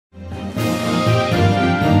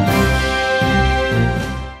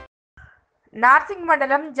నార్సింగ్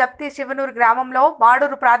మండలం జప్తి శివనూరు గ్రామంలో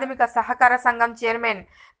మాడూరు ప్రాథమిక సహకార సంఘం చైర్మన్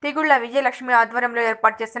తిగుళ్ల విజయలక్ష్మి ఆధ్వర్యంలో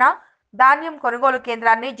ఏర్పాటు చేసిన ధాన్యం కొనుగోలు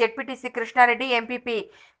కేంద్రాన్ని జెడ్పీటీసీ కృష్ణారెడ్డి ఎంపీపీ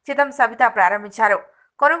చితం సవిత ప్రారంభించారు.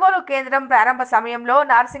 కొనుగోలు కేంద్రం ప్రారంభ సమయంలో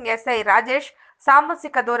నార్సింగ్ ఎస్ఐ రాజేష్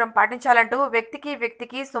సామాజిక దూరం పాటించాలంటూ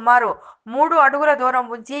వ్యక్తికి సుమారు 3 అడుగుల దూరం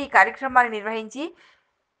ఉంచి ఈ కార్యక్రమాన్ని నిర్వహించి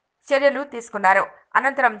చర్యలు తీసుకున్నారు.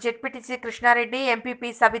 అనంతరం ZPTC Krishna Reddy, MPP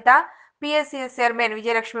Savitha, PSCS chairman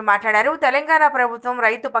Vijayalakshmi మాట్లాడారు. తెలంగాణ ప్రభుత్వం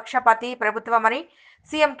రైతు పక్షపాతి ప్రభుత్వమని,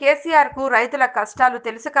 సీఎం కేసీఆర్ కు రైతుల కష్టాలు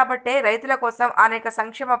తెలుసు కాబట్టే రైతుల కోసం అనేక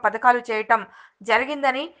సంక్షేమ పథకాలు చేయటం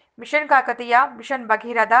జరిగిందని, మిషన్ కాకతీయ, మిషన్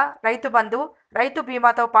భగీరథ, రైతు బంధు, రైతు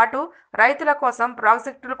బీమాతో పాటు రైతుల కోసం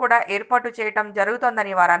ప్రాజెక్టులు కూడా ఏర్పాటు చేయటం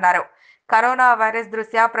జరుగుతోందని వారు అన్నారు. కరోనా వైరస్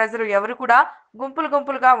దృష్ట్యా ప్రజలు ఎవరు కూడా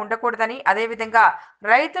గుంపులుగా ఉండకూడదని, అదేవిధంగా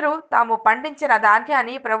రైతులు తాము పండించిన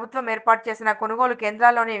ధాన్యాన్ని ప్రభుత్వం ఏర్పాటు చేసిన కొనుగోలు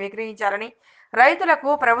కేంద్రాల్లోనే విక్రయించాలని, రైతులకు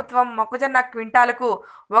ప్రభుత్వం మొక్కజొన్న క్వింటాలకు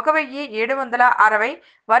 1760,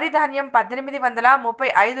 వరి ధాన్యం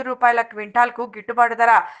 1835 రూపాయల క్వింటాల్కు గిట్టుబాటు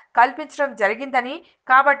ధర కల్పించడం జరిగిందని,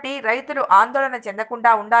 కాబట్టి రైతులు ఆందోళన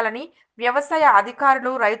చెందకుండా ఉండాలని, వ్యవసాయ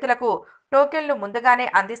అధికారులు రైతులకు టోకెన్లు ముందుగానే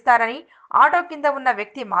అందిస్తారని, ఆటో కింద ఉన్న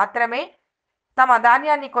వ్యక్తి మాత్రమే తమ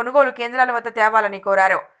ధాన్యాన్ని కొనుగోలు కేంద్రాల వద్ద తేవాలని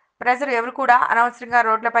కోరారు. ప్రజలు ఎవరు కూడా అనవసరంగా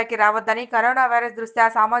రోడ్లపైకి రావద్దని, కరోనా వైరస్ దృష్ట్యా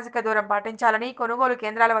సామాజిక దూరం పాటించాలని, కొనుగోలు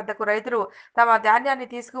కేంద్రాల వద్దకు రైతులు తమ ధాన్యాన్ని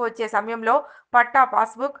తీసుకువచ్చే సమయంలో పట్టా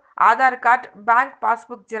passbook, Aadhaar card, bank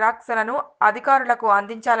passbook జిరాక్స్లను అధికారులకు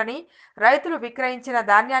అందించాలని, రైతులు విక్రయించిన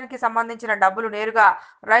ధాన్యానికి సంబంధించిన డబ్బులు నేరుగా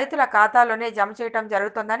రైతుల ఖాతాల్లోనే జమ చేయడం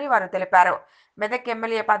జరుగుతుందని వారు తెలిపారు. మెదక్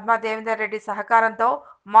ఎమ్మెల్యే పద్మా దేవేందర్ రెడ్డి సహకారంతో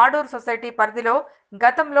మాడూరు సొసైటీ పరిధిలో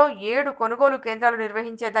గతంలో 7 కొనుగోలు కేంద్రాలు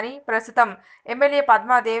నిర్వహించేదని, ప్రస్తుతం ఎమ్మెల్యే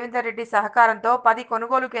పద్మా దేవేందర్ రెడ్డి సహకారంతో 10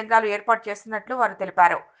 కొనుగోలు కేంద్రాలు ఏర్పాటు చేస్తున్నట్లు వారు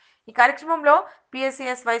తెలిపారు. ఈ కార్యక్రమంలో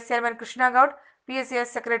PSCS vice chairman Krishna Goud,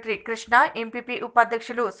 PSCS secretary Krishna, MPP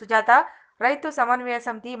ఉపాధ్యక్షులు సుజాత, రైతు సమన్వయ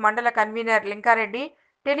సమితి మండల convener లింకారెడ్డి,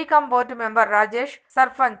 telecom board member Rajesh,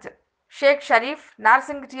 sarpanch Sheikh Sharif,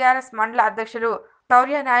 Narsingi TRS మండల అధ్యక్షులు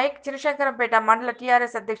తౌర్య నాయక్, చినశంకరంపేట మండల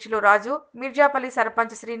టీఆర్ఎస్ అధ్యక్షులు రాజు, మిర్జాపల్లి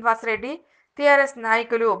సర్పంచ్ శ్రీనివాస్ రెడ్డి, టీఆర్ఎస్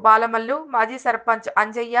నాయకులు బాలమల్లు, మాజీ సర్పంచ్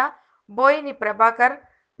అంజయ్య, బోయిని ప్రభాకర్,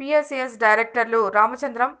 పిఎస్సిఎస్ డైరెక్టర్లు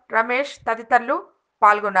రామచంద్రం, రమేష్ తదితరులు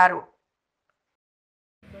పాల్గొన్నారు.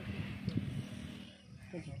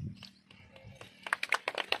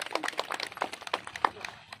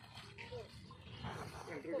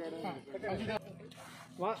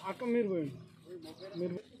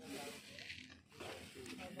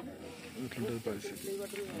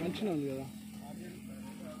 మంచిగా ఉంది కదా,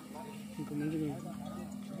 ఇంకా మంచిగా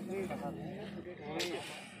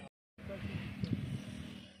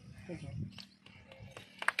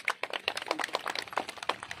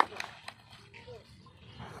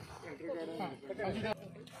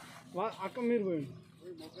అక్క మీరు పోయింది,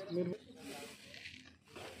 మీరు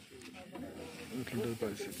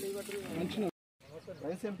మంచిగా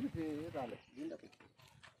రైస్ ఎంపీకి రాలేదు.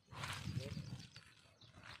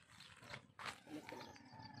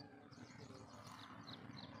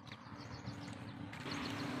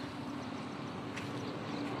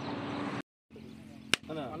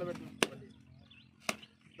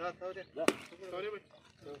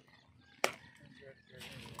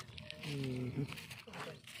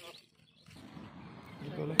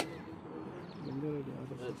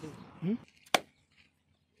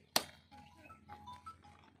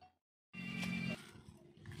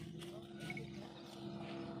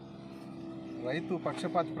 రైతు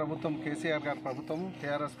పక్షపాతి ప్రభుత్వం కేసీఆర్ గారి ప్రభుత్వం,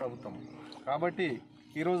 టీఆర్ఎస్ ప్రభుత్వం కాబట్టి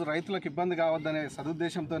ఈరోజు రైతులకు ఇబ్బంది కావద్దనే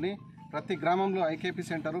సదుద్దేశంతో ప్రతి గ్రామంలో ఐకేపీ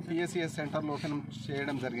సెంటరు, పిఎస్సిఎస్ సెంటర్లు ఓపెన్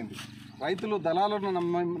చేయడం జరిగింది. రైతులు దళాలను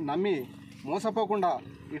నమ్మి మోసపోకుండా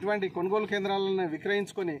ఇటువంటి కొనుగోలు కేంద్రాలను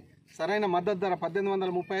విక్రయించుకొని సరైన మద్దతు ధర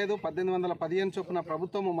 1835, 1815 చొప్పున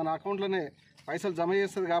ప్రభుత్వము మన అకౌంట్లోనే పైసలు జమ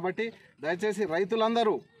చేస్తుంది. కాబట్టి దయచేసి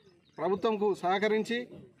రైతులందరూ ప్రభుత్వంకు సహకరించి,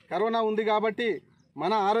 కరోనా ఉంది కాబట్టి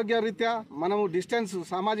మన ఆరోగ్య రీత్యా మనము డిస్టెన్స్,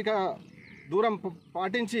 సామాజిక దూరం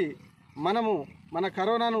పాటించి మనము మన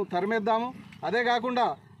కరోనాను తరిమేద్దాము. అదే కాకుండా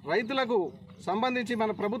రైతులకు సంబంధించి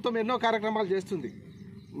మన ప్రభుత్వం ఎన్నో కార్యక్రమాలు చేస్తుంది.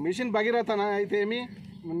 మిషన్ భగీరథ అయితేనేమి,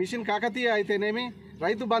 మిషన్ కాకతీయ అయితేనేమి,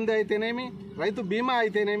 రైతు బంధు అయితేనేమి, రైతు బీమా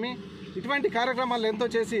అయితేనేమి, ఇటువంటి కార్యక్రమాలు ఎంతో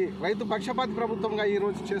చేసి రైతు పక్షపాతి ప్రభుత్వంగా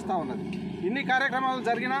ఈరోజు చేస్తూ ఉన్నది. ఇన్ని కార్యక్రమాలు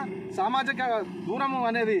జరిగినా సామాజిక దూరము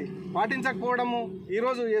అనేది పాటించకపోవడము,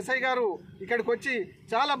 ఈరోజు ఎస్ఐ గారు ఇక్కడికి వచ్చి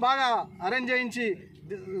చాలా బాగా అరేంజ్ చేయించి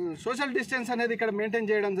సోషల్ డిస్టెన్స్ అనేది ఇక్కడ మెయింటైన్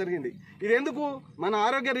చేయడం జరిగింది. ఇది ఎందుకు? మన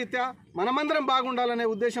ఆరోగ్య రీత్యా మనమందరం బాగుండాలనే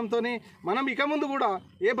ఉద్దేశంతో మనం ఇక ముందు కూడా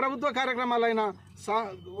ఏ ప్రభుత్వ కార్యక్రమాలైనా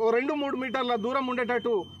 2-3 మీటర్ల దూరం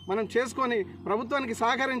ఉండేటట్టు మనం చేసుకొని ప్రభుత్వానికి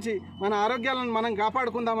సహకరించి మన ఆరోగ్యాలను మనం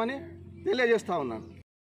కాపాడుకుందామని తెలియజేస్తా ఉన్నాను.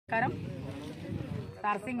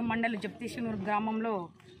 తారసింగ్ మండలి జప్తీషనూరు గ్రామంలో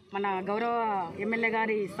మన గౌరవ ఎమ్మెల్యే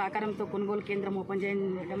గారి సహకారంతో కొనుగోలు కేంద్రం ఓపెన్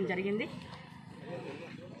చేయడం జరిగింది.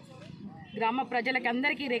 గ్రామ ప్రజలకి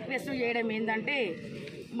అందరికీ రిక్వెస్ట్ చేయడం ఏంటంటే,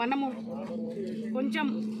 మనము కొంచెం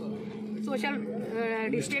సోషల్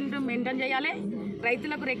డిస్టెన్స్ మెయింటైన్ చేయాలి.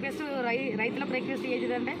 రైతులకు రైతులకు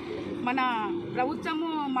ఏంటంటే, మన ప్రభుత్వము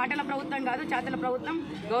మాటల ప్రభుత్వం కాదు, చేతల ప్రభుత్వం.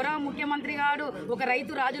 గౌరవ ముఖ్యమంత్రి గారు ఒక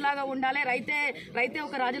రైతు రాజులాగా ఉండాలి, రైతే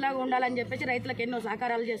ఒక రాజులాగా ఉండాలని చెప్పేసి రైతులకు ఎన్నో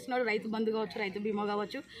సహకారాలు చేస్తున్నారు. రైతు బంధు కావచ్చు, రైతు బీమా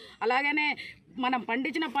కావచ్చు. అలాగనే మనం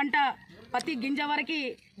పండించిన పంట ప్రతి గింజ వరకు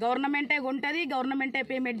గవర్నమెంటే కొంటుంది, గవర్నమెంటే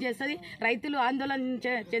పేమెంట్ చేస్తుంది. రైతులు ఆందోళన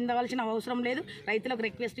చెందవలసిన అవసరం లేదు. రైతులకు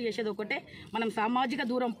రిక్వెస్ట్ చేసేది ఒకటే, మనం సామాజిక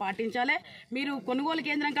దూరం పాటించాలి. మీరు కొనుగోలు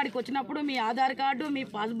కేంద్రం కాడికి వచ్చినప్పుడు మీ ఆధార్ కార్డు, మీ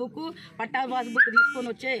పాస్బుక్, పట్టా పాస్బుక్ తీసుకొని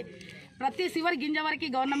వచ్చే ప్రతి చివరి గింజ వరకు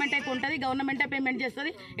గవర్నమెంటే కొంటుంది, గవర్నమెంటే పేమెంట్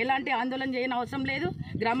చేస్తుంది. ఎలాంటి ఆందోళన చేయని అవసరం లేదు.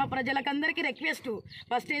 గ్రామ ప్రజలకందరికీ రిక్వెస్ట్,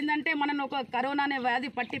 ఫస్ట్ ఏంటంటే మనం ఒక కరోనా అనే వ్యాధి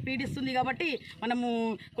పట్టి పీడిస్తుంది కాబట్టి మనము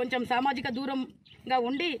కొంచెం సామాజిక దూరంగా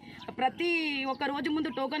ఉండి ప్రతి ఒక్క రోజు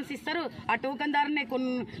ముందు టోకన్స్ ఇస్తారు. ఆ టోకన్ ద్వారానే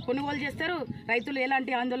కొనుగోలు చేస్తారు. రైతులు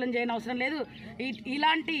ఎలాంటి ఆందోళన చేయని అవసరం లేదు.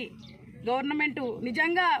 ఇలాంటి గవర్నమెంట్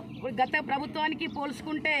నిజంగా గత ప్రభుత్వానికి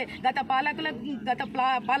పోల్చుకుంటే గత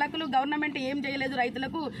పాలకులు గవర్నమెంట్ ఏం చేయలేదు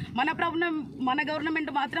రైతులకు. మన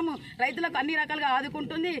గవర్నమెంట్ మాత్రము రైతులకు అన్ని రకాలుగా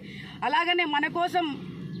ఆదుకుంటుంది. అలాగనే మన కోసం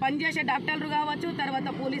పనిచేసే డాక్టర్లు కావచ్చు, తర్వాత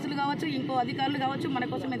పోలీసులు కావచ్చు, ఇంకో అధికారులు కావచ్చు, మన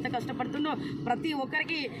కోసం ఎంత కష్టపడుతుందో ప్రతి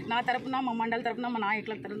ఒక్కరికి నా తరఫున, మా మండలి తరఫున, మా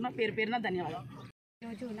నాయకుల తరఫున పేరున ధన్యవాదాలు.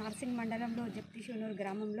 ఈరోజు నార్సింగ్ మండలంలో జప్తీషనూరు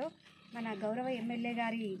గ్రామంలో మన గౌరవ ఎమ్మెల్యే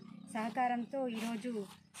గారి సహకారంతో ఈరోజు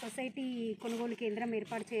సొసైటీ కొనుగోలు కేంద్రం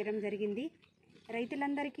ఏర్పాటు చేయడం జరిగింది.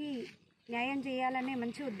 రైతులందరికీ న్యాయం చేయాలనే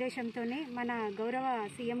మంచి ఉద్దేశంతోనే మన గౌరవ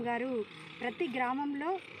సీఎం గారు ప్రతి గ్రామంలో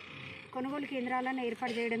కొనుగోలు కేంద్రాలను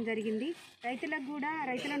ఏర్పాటు చేయడం జరిగింది. రైతులకు కూడా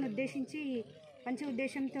రైతులను ఉద్దేశించి మంచి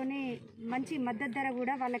ఉద్దేశంతోనే మంచి మద్దతు ధర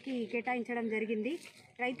కూడా వాళ్ళకి కేటాయించడం జరిగింది.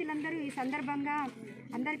 రైతులందరూ ఈ సందర్భంగా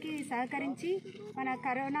అందరికీ సహకరించి మన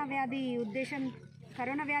కరోనా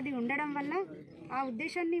వ్యాధి ఉండడం వల్ల ఆ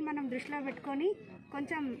ఉద్దేశాన్ని మనం దృష్టిలో పెట్టుకొని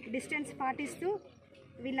కొంచెం డిస్టెన్స్ పాటిస్తూ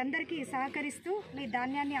వీళ్ళందరికీ సహకరిస్తూ మీ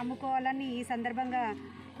ధాన్యాన్ని అమ్ముకోవాలని ఈ సందర్భంగా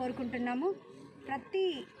కోరుకుంటున్నాము. ప్రతి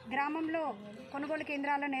గ్రామంలో కొనుగోలు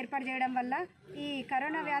కేంద్రాలను ఏర్పాటు చేయడం వల్ల ఈ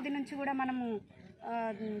కరోనా వ్యాధి నుంచి కూడా మనము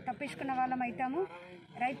తప్పించుకున్న వాళ్ళం అవుతాము.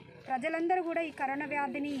 ప్రజలందరూ కూడా ఈ కరోనా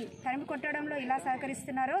వ్యాధిని తరిమి కొట్టడంలో ఇలా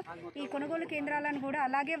సహకరిస్తున్నారో ఈ కొనుగోలు కేంద్రాలను కూడా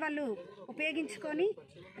అలాగే వాళ్ళు ఉపయోగించుకొని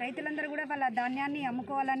రైతులందరూ కూడా వాళ్ళ ధాన్యాన్ని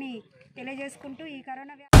అమ్ముకోవాలని తెలియజేసుకుంటూ ఈ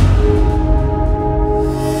కరోనా